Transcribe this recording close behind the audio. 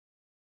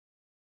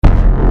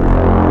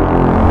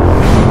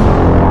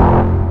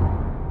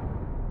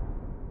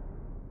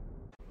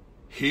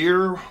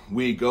Here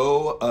we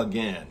go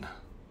again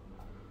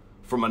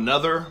from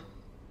another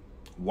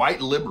white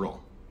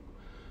liberal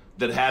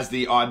that has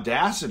the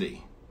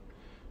audacity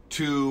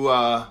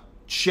to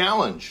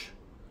challenge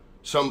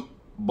some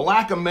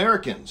black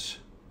Americans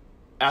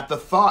at the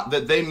thought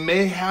that they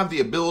may have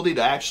the ability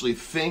to actually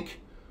think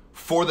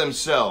for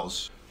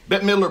themselves.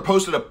 Bette Midler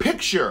posted a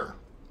picture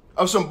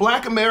of some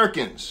black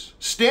Americans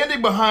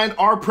standing behind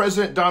our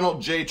President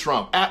Donald J.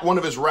 Trump at one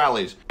of his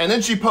rallies. And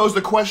then she posed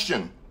a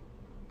question.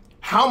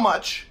 How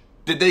much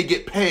did they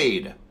get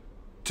paid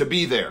to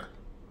be there?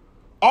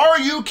 Are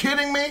you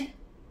kidding me?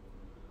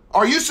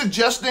 Are you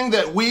suggesting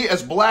that we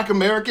as black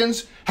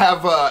Americans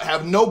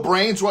have no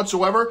brains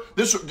whatsoever?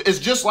 This is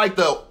just like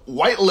the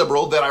white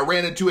liberal that I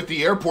ran into at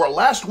the airport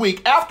last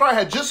week after I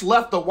had just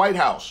left the White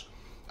House.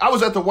 I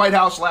was at the White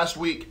House last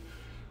week.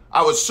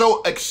 I was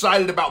so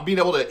excited about being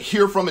able to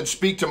hear from and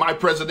speak to my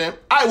president.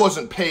 I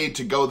wasn't paid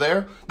to go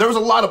there. There was a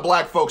lot of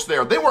black folks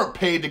there. They weren't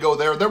paid to go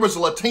there. There was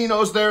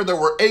Latinos there. There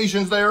were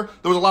Asians there.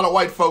 There was a lot of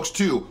white folks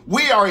too.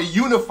 We are a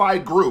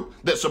unified group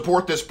that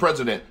support this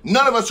president.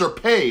 None of us are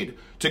paid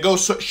to go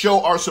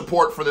show our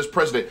support for this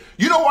president.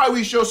 You know why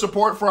we show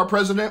support for our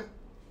president?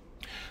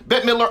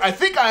 Bette Midler, I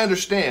think I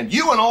understand.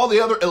 You and all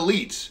the other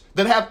elites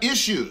that have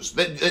issues,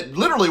 that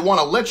literally want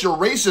to let your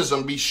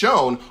racism be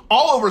shown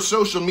all over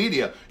social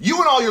media. You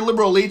and all your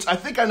liberal elites, I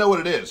think I know what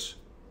it is.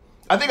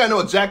 I think I know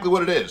exactly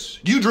what it is.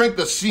 You drink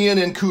the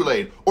CNN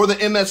Kool-Aid or the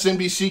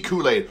MSNBC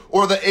Kool-Aid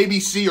or the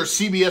ABC or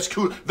CBS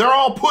Kool-Aid. They're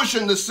all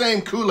pushing the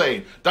same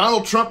Kool-Aid.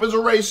 Donald Trump is a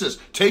racist,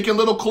 taking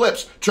little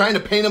clips, trying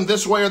to paint him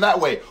this way or that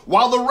way.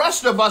 While the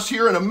rest of us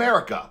here in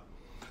America,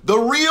 the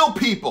real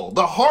people,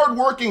 the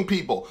hardworking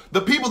people,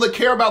 the people that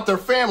care about their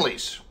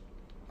families,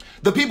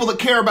 the people that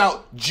care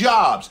about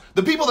jobs,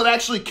 the people that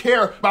actually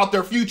care about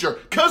their future,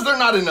 because they're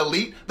not an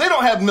elite, they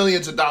don't have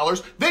millions of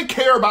dollars, they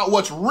care about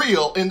what's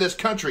real in this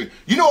country.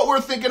 You know what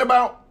we're thinking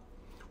about?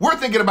 We're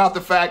thinking about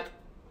the fact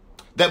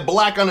that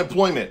black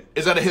unemployment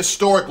is at a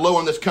historic low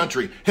in this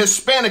country.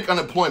 Hispanic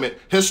unemployment,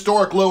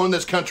 historic low in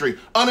this country.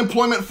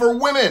 Unemployment for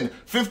women,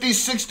 50,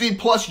 60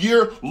 plus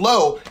year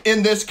low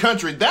in this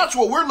country. That's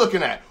what we're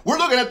looking at. We're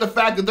looking at the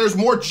fact that there's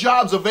more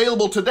jobs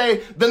available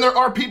today than there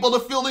are people to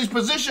fill these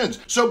positions.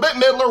 So Bette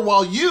Midler,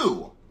 while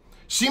you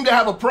seem to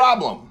have a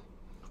problem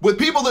with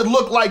people that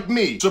look like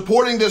me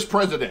supporting this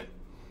president,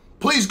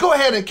 please go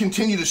ahead and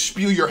continue to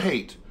spew your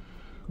hate.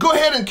 Go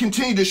ahead and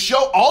continue to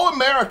show all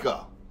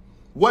America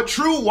what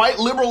true white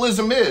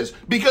liberalism is.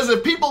 Because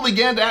if people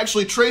began to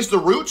actually trace the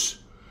roots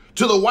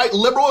to the white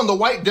liberal and the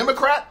white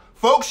Democrat,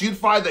 folks, you'd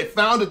find they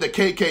founded the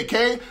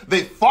KKK.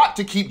 They fought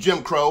to keep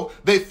Jim Crow.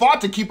 They fought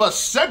to keep us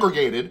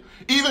segregated.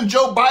 Even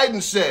Joe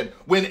Biden said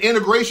when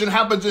integration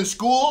happens in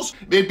schools,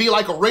 it'd be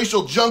like a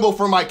racial jungle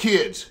for my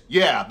kids.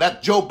 Yeah,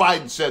 that Joe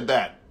Biden said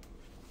that.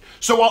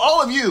 So while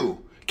all of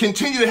you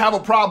continue to have a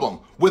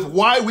problem with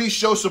why we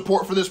show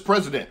support for this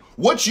president,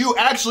 what you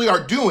actually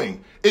are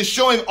doing is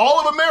showing all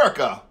of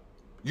America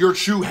your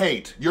true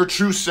hate, your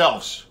true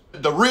selves.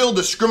 The real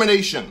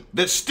discrimination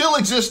that still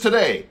exists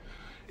today,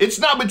 it's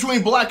not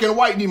between black and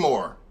white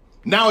anymore.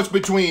 Now it's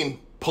between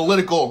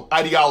political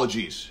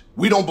ideologies.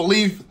 We don't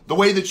believe the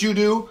way that you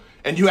do,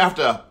 and you have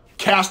to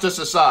cast us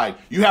aside.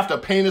 You have to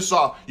paint us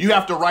off. You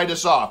have to write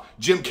us off.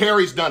 Jim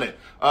Carrey's done it.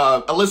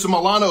 Alyssa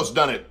Milano's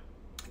done it.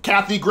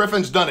 Kathy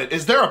Griffin's done it.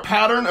 Is there a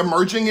pattern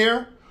emerging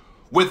here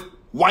with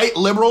white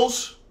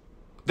liberals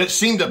that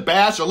seem to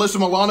bash Alyssa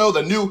Milano?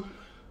 The new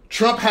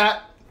Trump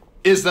hat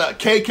is the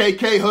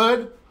KKK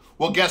hood?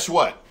 Well, guess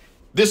what?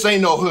 This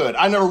ain't no hood.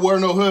 I never wore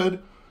no hood.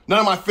 None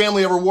of my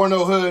family ever wore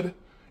no hood.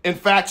 In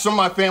fact, some of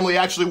my family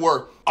actually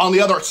were on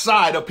the other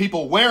side of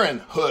people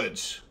wearing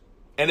hoods.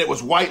 And it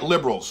was white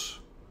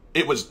liberals.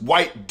 It was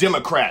white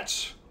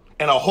Democrats.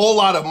 And a whole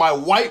lot of my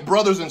white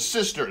brothers and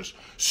sisters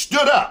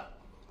stood up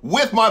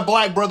with my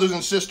black brothers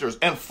and sisters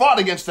and fought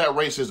against that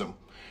racism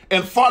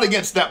and fought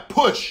against that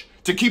push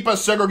to keep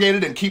us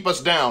segregated and keep us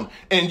down.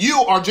 And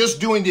you are just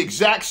doing the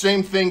exact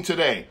same thing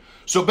today.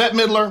 So Bette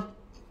Midler,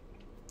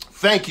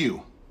 thank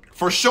you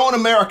for showing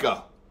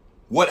America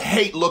what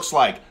hate looks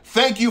like.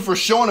 Thank you for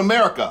showing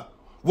America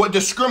what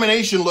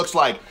discrimination looks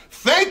like.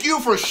 Thank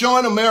you for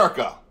showing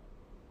America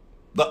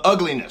the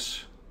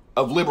ugliness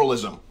of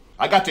liberalism.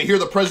 I got to hear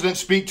the president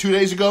speak 2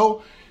 days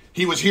ago.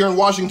 He was here in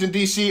Washington,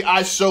 D.C.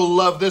 I so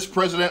love this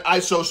president.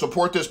 I so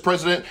support this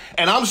president.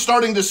 And I'm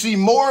starting to see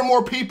more and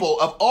more people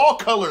of all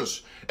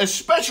colors,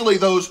 especially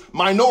those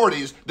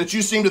minorities that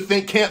you seem to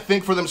think can't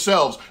think for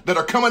themselves, that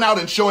are coming out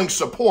and showing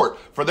support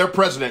for their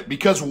president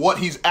because what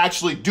he's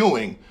actually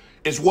doing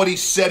is what he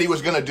said he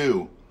was going to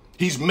do.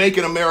 He's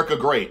making America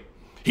great.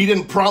 He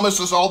didn't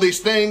promise us all these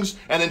things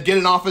and then get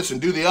in office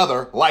and do the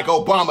other like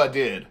Obama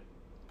did.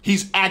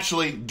 He's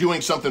actually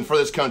doing something for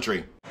this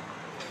country.